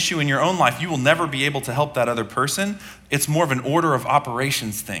have an issue in your own life, you will never be able to help that other person. It's more of an order of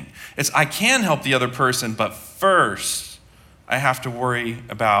operations thing. It's I can help the other person, but first I have to worry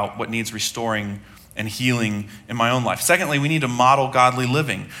about what needs restoring and healing in my own life. Secondly, we need to model godly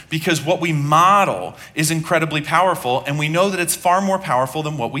living, because what we model is incredibly powerful, and we know that it's far more powerful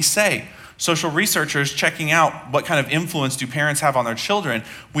than what we say. social researchers checking out what kind of influence do parents have on their children,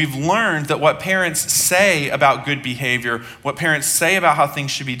 we've learned that what parents say about good behavior, what parents say about how things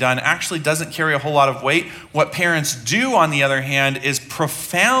should be done, actually doesn't carry a whole lot of weight. What parents do, on the other hand, is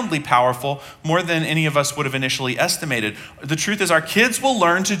profoundly powerful, more than any of us would have initially estimated. The truth is, our kids will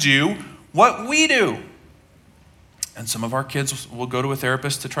learn to do what we do. And some of our kids will go to a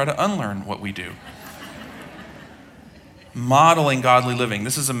therapist to try to unlearn what we do. Modeling godly living.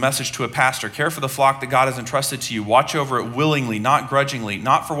 This is a message to a pastor. Care for the flock that God has entrusted to you. Watch over it willingly, not grudgingly,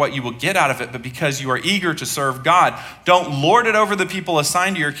 not for what you will get out of it, but because you are eager to serve God. Don't lord it over the people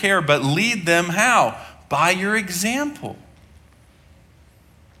assigned to your care, but lead them how? By your example.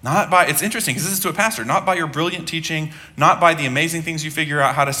 It's interesting because this is to a pastor, not by your brilliant teaching, not by the amazing things you figure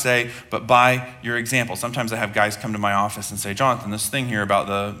out how to say, but by your example. Sometimes I have guys come to my office and say, Jonathan, this thing here about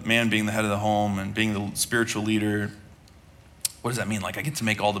the man being the head of the home and being the spiritual leader, what does that mean? Like I get to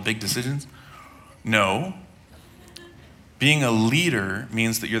make all the big decisions? No. Being a leader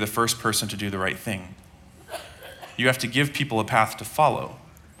means that you're the first person to do the right thing. You have to give people a path to follow.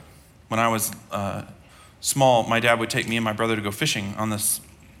 When I was small, my dad would take me and my brother to go fishing on this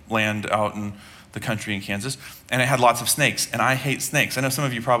land out in the country in Kansas, and it had lots of snakes, and I hate snakes. I know some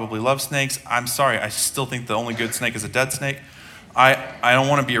of you probably love snakes. I'm sorry, I still think the only good snake is a dead snake. I don't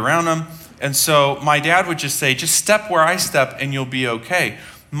want to be around them. And so my dad would just say, just step where I step and you'll be okay.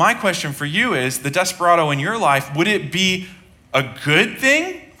 My question for you is, the desperado in your life, would it be a good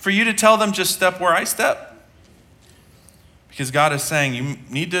thing for you to tell them just step where I step? Because God is saying you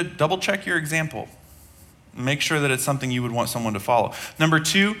need to double check your example. Make sure that it's something you would want someone to follow. Number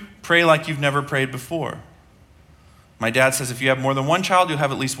 2, pray like you've never prayed before. My dad says if you have more than one child, you'll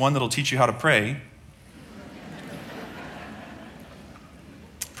have at least one that'll teach you how to pray.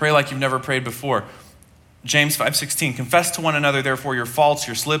 Pray like you've never prayed before. James 5:16, confess to one another, therefore, your faults,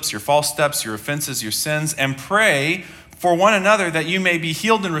 your slips, your false steps, your offenses, your sins, and pray for one another that you may be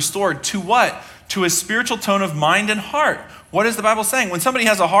healed and restored. To what? To a spiritual tone of mind and heart. What is the Bible saying? When somebody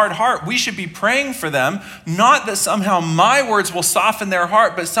has a hard heart, we should be praying for them, not that somehow my words will soften their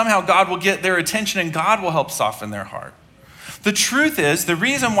heart, but somehow God will get their attention and God will help soften their heart. The truth is, the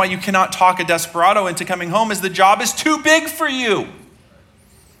reason why you cannot talk a desperado into coming home is the job is too big for you.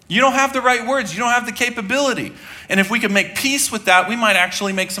 You don't have the right words. You don't have the capability. And if we could make peace with that, we might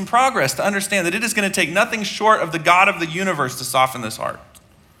actually make some progress to understand that it is going to take nothing short of the God of the universe to soften this heart.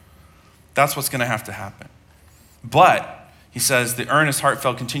 That's what's going to have to happen. But, he says, the earnest,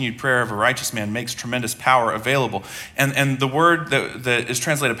 heartfelt, continued prayer of a righteous man makes tremendous power available. And the word that is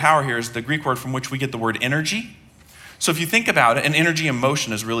translated power here is the Greek word from which we get the word energy. So if you think about it, and energy and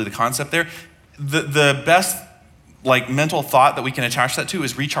motion is really the concept there, the best mental thought that we can attach that to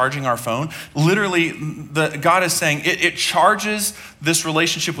is recharging our phone. Literally, God is saying it charges this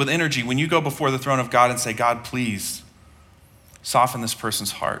relationship with energy when you go before the throne of God and say, God, please soften this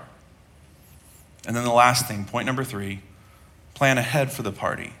person's heart. And then the last thing, point number 3, plan ahead for the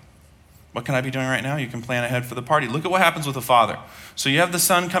party. What can I be doing right now? You can plan ahead for the party. Look at what happens with a father. So you have the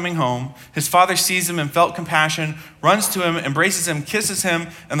son coming home. His father sees him and felt compassion, runs to him, embraces him, kisses him,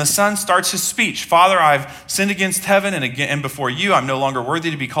 and the son starts his speech. Father, I've sinned against heaven and before you. I'm no longer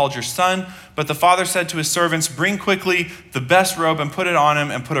worthy to be called your son. But the father said to his servants, bring quickly the best robe and put it on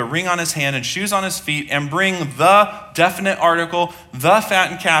him, and put a ring on his hand and shoes on his feet, and bring the definite article, the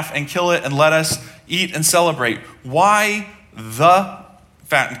fattened calf, and kill it, and let us eat and celebrate. Why the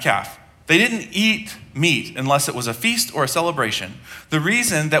fattened calf? They didn't eat meat unless it was a feast or a celebration. The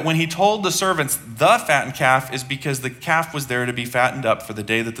reason that when he told the servants the fattened calf is because the calf was there to be fattened up for the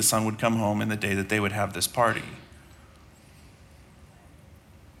day that the son would come home and the day that they would have this party.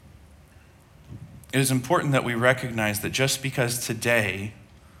 It is important that we recognize that just because today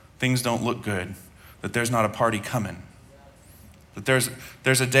things don't look good, that there's not a party coming. That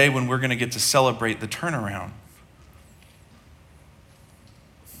there's a day when we're going to get to celebrate the turnaround.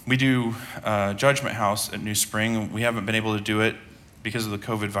 We do Judgment House at New Spring. We haven't been able to do it because of the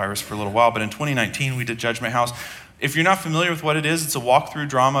COVID virus for a little while, but in 2019 we did Judgment House. If you're not familiar with what it is, it's a walkthrough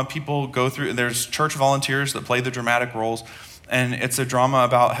drama. People go through, there's church volunteers that play the dramatic roles, and it's a drama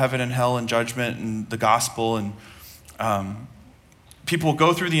about heaven and hell and judgment and the gospel, and people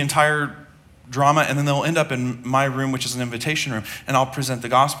go through the entire drama, and then they'll end up in my room, which is an invitation room, and I'll present the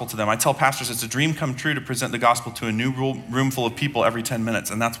gospel to them. I tell pastors it's a dream come true to present the gospel to a new room full of people every 10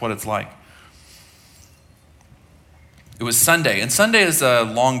 minutes, and that's what it's like. It was Sunday, and Sunday is a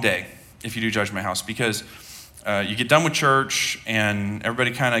long day if you do Judgment House, because you get done with church, and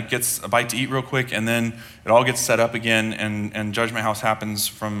everybody kind of gets a bite to eat real quick, and then it all gets set up again, and Judgment House happens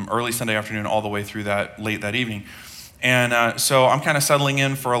from early Sunday afternoon all the way through that late that evening. And so I'm kind of settling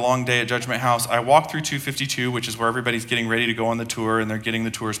in for a long day at Judgment House. I walk through 252, which is where everybody's getting ready to go on the tour, and they're getting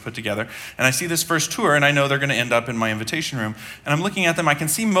the tours put together. And I see this first tour, and I know they're going to end up in my invitation room. And I'm looking at them. I can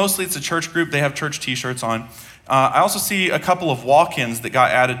see mostly it's a church group. They have church t-shirts on. I also see a couple of walk-ins that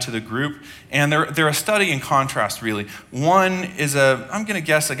got added to the group, and they're a study in contrast, really. One is I'm going to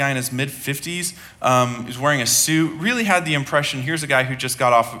guess a guy in his mid-50s. He's wearing a suit. Really had the impression, here's a guy who just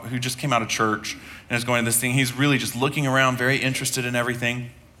came out of church and is going to this thing. He's really just looking around, very interested in everything.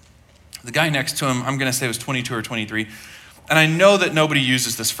 The guy next to him, I'm going to say was 22 or 23, and I know that nobody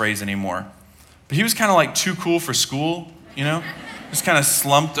uses this phrase anymore, but he was kind of like too cool for school, you know? Just kind of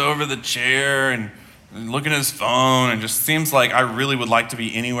slumped over the chair and looking at his phone, and just seems like I really would like to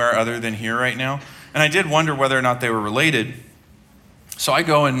be anywhere other than here right now. And I did wonder whether or not they were related. So I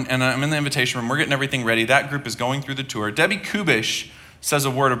go and I'm in the invitation room. We're getting everything ready. That group is going through the tour. Debbie Kubish says a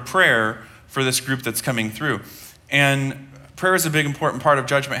word of prayer for this group that's coming through. And prayer is a big, important part of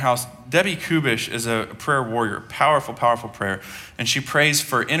Judgment House. Debbie Kubish is a prayer warrior, powerful, powerful prayer. And she prays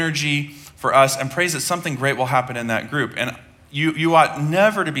for energy for us and prays that something great will happen in that group. And you ought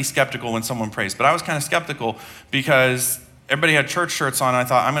never to be skeptical when someone prays. But I was kind of skeptical because everybody had church shirts on. And I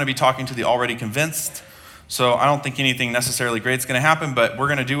thought, I'm going to be talking to the already convinced. So I don't think anything necessarily great is going to happen, but we're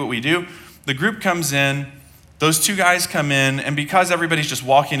going to do what we do. The group comes in. Those two guys come in. And because everybody's just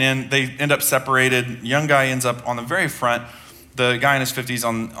walking in, they end up separated. Young guy ends up on the very front. The guy in his 50s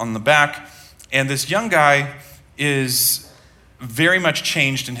on the back. And this young guy is very much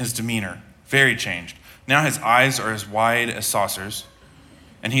changed in his demeanor. Very changed. Now his eyes are as wide as saucers,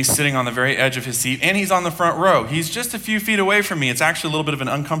 and he's sitting on the very edge of his seat, and he's on the front row. He's just a few feet away from me. It's actually a little bit of an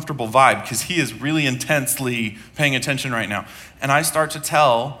uncomfortable vibe because he is really intensely paying attention right now. And I start to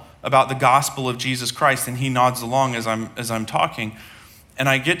tell about the gospel of Jesus Christ, and he nods along as I'm talking. And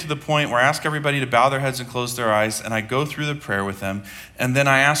I get to the point where I ask everybody to bow their heads and close their eyes, and I go through the prayer with them. And then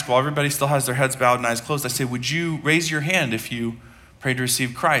I ask, while everybody still has their heads bowed and eyes closed, I say, would you raise your hand if you prayed to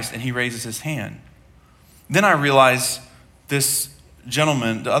receive Christ? And he raises his hand. Then I realize this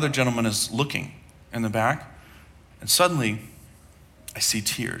gentleman, the other gentleman, is looking in the back, and suddenly I see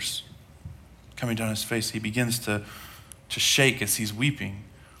tears coming down his face. He begins to shake as he's weeping.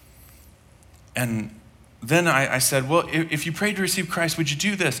 And then I said, well, if you prayed to receive Christ, would you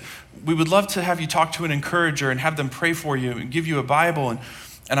do this? We would love to have you talk to an encourager and have them pray for you and give you a Bible.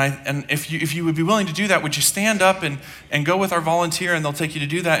 And if you would be willing to do that, would you stand up and go with our volunteer, and they'll take you to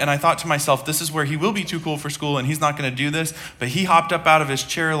do that? And I thought to myself, this is where he will be too cool for school and he's not going to do this. But he hopped up out of his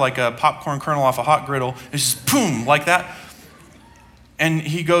chair like a popcorn kernel off a hot griddle. It's just boom, like that. And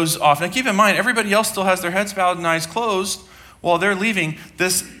he goes off. Now keep in mind, everybody else still has their heads bowed and eyes closed. While they're leaving,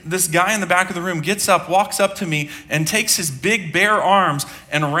 this guy in the back of the room gets up, walks up to me, and takes his big bare arms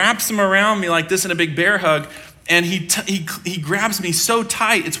and wraps them around me like this in a big bear hug. And he grabs me so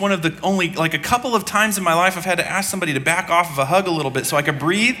tight. It's one of the only, like a couple of times in my life I've had to ask somebody to back off of a hug a little bit so I could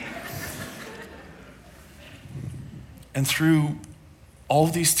breathe. And through all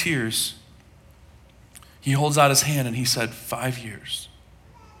of these tears, he holds out his hand and he said, 5 years.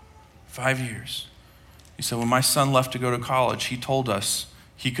 5 years. He said, when my son left to go to college, he told us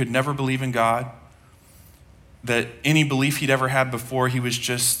he could never believe in God, that any belief he'd ever had before he was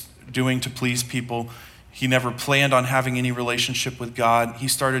just doing to please people. He never planned on having any relationship with God. He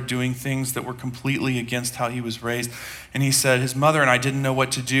started doing things that were completely against how he was raised. And he said his mother and I didn't know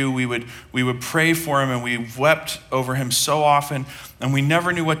what to do. We would pray for him, and we wept over him so often, and we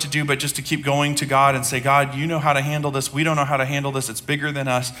never knew what to do but just to keep going to God and say, God, you know how to handle this. We don't know how to handle this. It's bigger than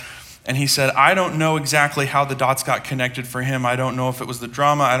us. And he said, I don't know exactly how the dots got connected for him. I don't know if it was the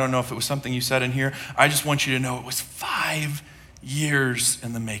drama. I don't know if it was something you said in here. I just want you to know it was 5 years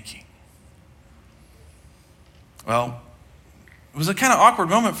in the making. Well, it was a kind of awkward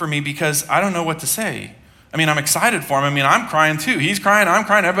moment for me because I don't know what to say. I mean, I'm excited for him. I mean, I'm crying too. He's crying, I'm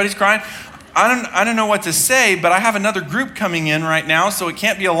crying, everybody's crying. I don't know what to say, but I have another group coming in right now, so it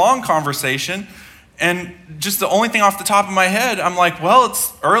can't be a long conversation. And just the only thing off the top of my head, I'm like, well,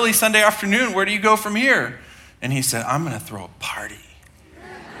 it's early Sunday afternoon. Where do you go from here? And he said, I'm going to throw a party.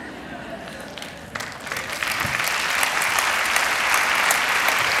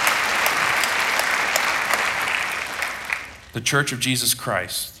 The Church of Jesus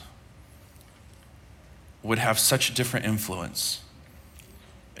Christ would have such a different influence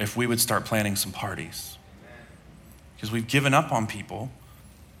if we would start planning some parties. Because we've given up on people,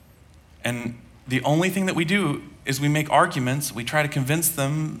 and the only thing that we do is we make arguments. We try to convince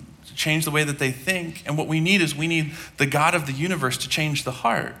them to change the way that they think. And what we need is the God of the universe to change the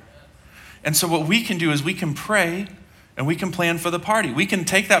heart. And so what we can do is we can pray, and we can plan for the party. We can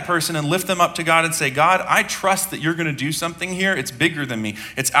take that person and lift them up to God and say, God, I trust that you're going to do something here. It's bigger than me.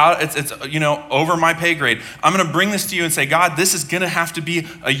 It's over my pay grade. I'm going to bring this to you and say, God, this is going to have to be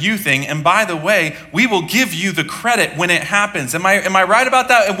a you thing. And by the way, we will give you the credit when it happens. Am I right about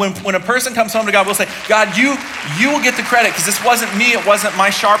that? And when a person comes home to God, we'll say, God, you will get the credit because this wasn't me. It wasn't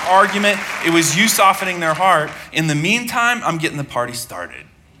my sharp argument. It was you softening their heart. In the meantime, I'm getting the party started.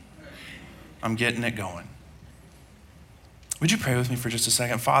 I'm getting it going. Would you pray with me for just a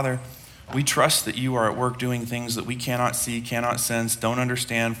second? Father, we trust that you are at work doing things that we cannot see, cannot sense, don't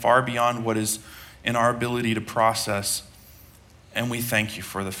understand, far beyond what is in our ability to process. And we thank you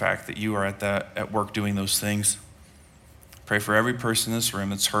for the fact that you are at work doing those things. Pray for every person in this room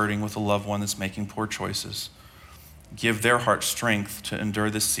that's hurting with a loved one that's making poor choices. Give their heart strength to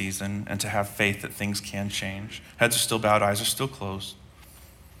endure this season and to have faith that things can change. Heads are still bowed, eyes are still closed.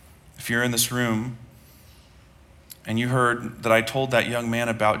 If you're in this room and you heard that I told that young man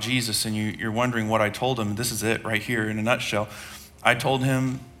about Jesus and you're wondering what I told him, this is it right here in a nutshell. I told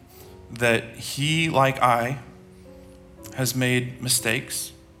him that he, like I, has made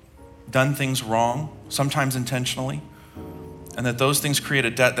mistakes, done things wrong, sometimes intentionally, and that those things create a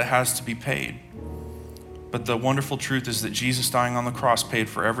debt that has to be paid. But the wonderful truth is that Jesus dying on the cross paid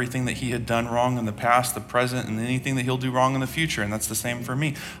for everything that he had done wrong in the past, the present, and anything that he'll do wrong in the future, and that's the same for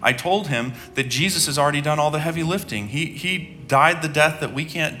me. I told him that Jesus has already done all the heavy lifting. He died the death that we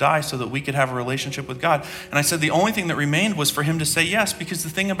can't die so that we could have a relationship with God. And I said the only thing that remained was for him to say yes, because the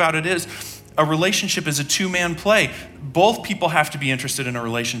thing about it is, a relationship is a two-man play. Both people have to be interested in a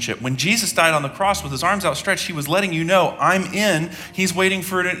relationship. When Jesus died on the cross with his arms outstretched, he was letting you know, I'm in. He's waiting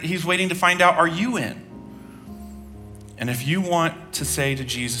to find out, are you in? And if you want to say to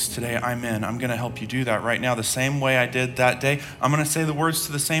Jesus today, I'm in, I'm going to help you do that right now. The same way I did that day, I'm going to say the words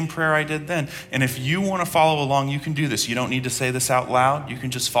to the same prayer I did then. And if you want to follow along, you can do this. You don't need to say this out loud. You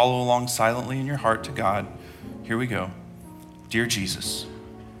can just follow along silently in your heart to God. Here we go. Dear Jesus,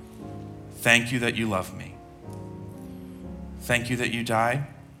 thank you that you love me. Thank you that you died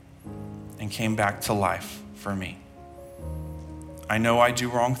and came back to life for me. I know I do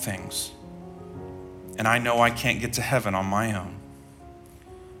wrong things. And I know I can't get to heaven on my own.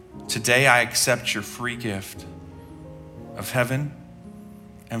 Today I accept your free gift of heaven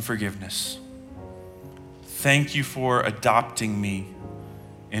and forgiveness. Thank you for adopting me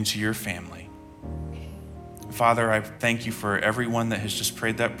into your family. Father, I thank you for everyone that has just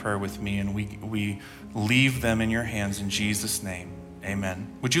prayed that prayer with me, and we leave them in your hands in Jesus' name. Amen.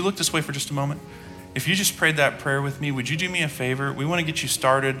 Would you look this way for just a moment? If you just prayed that prayer with me, would you do me a favor? We want to get you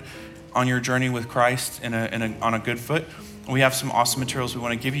started on your journey with Christ on a good foot. We have some awesome materials we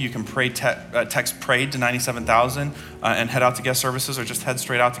want to give you. You can text PRAYED to 97,000 and head out to guest services, or just head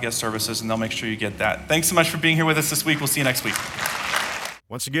straight out to guest services and they'll make sure you get that. Thanks so much for being here with us this week. We'll see you next week.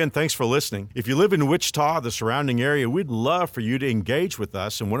 Once again, thanks for listening. If you live in Wichita, the surrounding area, we'd love for you to engage with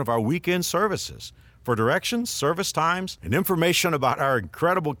us in one of our weekend services. For directions, service times, and information about our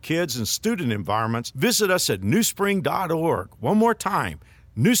incredible kids and student environments, visit us at newspring.org. One more time,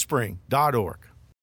 newspring.org.